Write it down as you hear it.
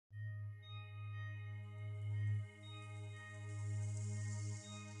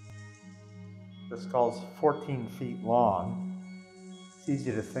The skull's 14 feet long. It's easy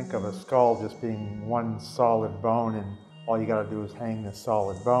to think of a skull just being one solid bone and all you got to do is hang this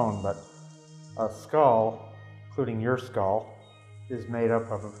solid bone, but a skull, including your skull, is made up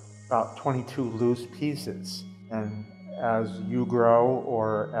of about 22 loose pieces. And as you grow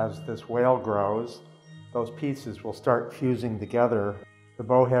or as this whale grows, those pieces will start fusing together. The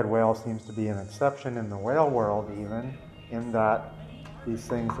bowhead whale seems to be an exception in the whale world even, in that these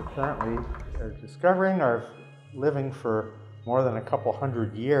things apparently are discovering are living for more than a couple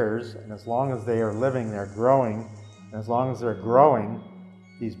hundred years, and as long as they are living, they're growing, and as long as they're growing,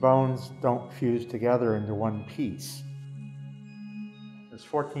 these bones don't fuse together into one piece. This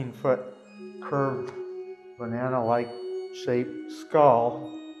 14-foot curved banana-like shaped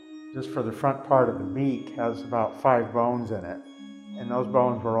skull, just for the front part of the beak, has about 5 bones in it. And those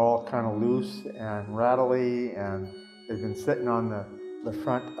bones were all kind of loose and rattly, and they've been sitting on the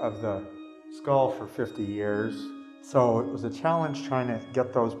front of the skull for 50 years. So it was a challenge trying to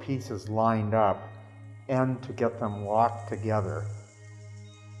get those pieces lined up and to get them locked together.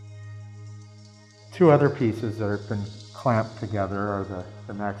 2 other pieces that have been clamped together are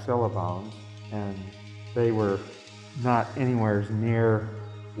the maxilla bones, and they were not anywhere near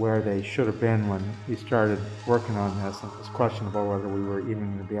where they should have been when we started working on this, and it was questionable whether we were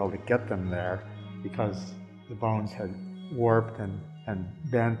even going to be able to get them there because the bones had warped and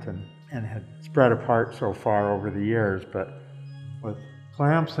bent and had spread apart so far over the years. But with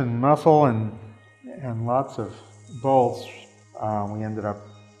clamps and muscle and lots of bolts, we ended up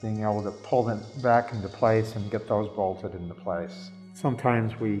being able to pull them back into place and get those bolted into place.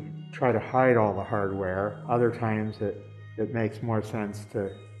 Sometimes we try to hide all the hardware. Other times it makes more sense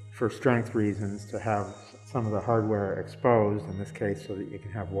for strength reasons, to have some of the hardware exposed, in this case so that you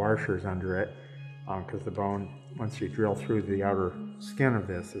can have washers under it, because the bone, once you drill through the outer skin of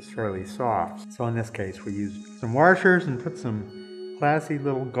this, is fairly soft. So in this case we used some washers and put some classy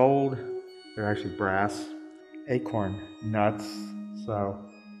little gold, they're actually brass, acorn nuts. So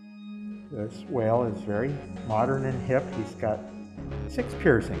this whale is very modern and hip. He's got 6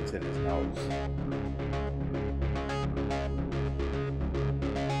 piercings in his nose.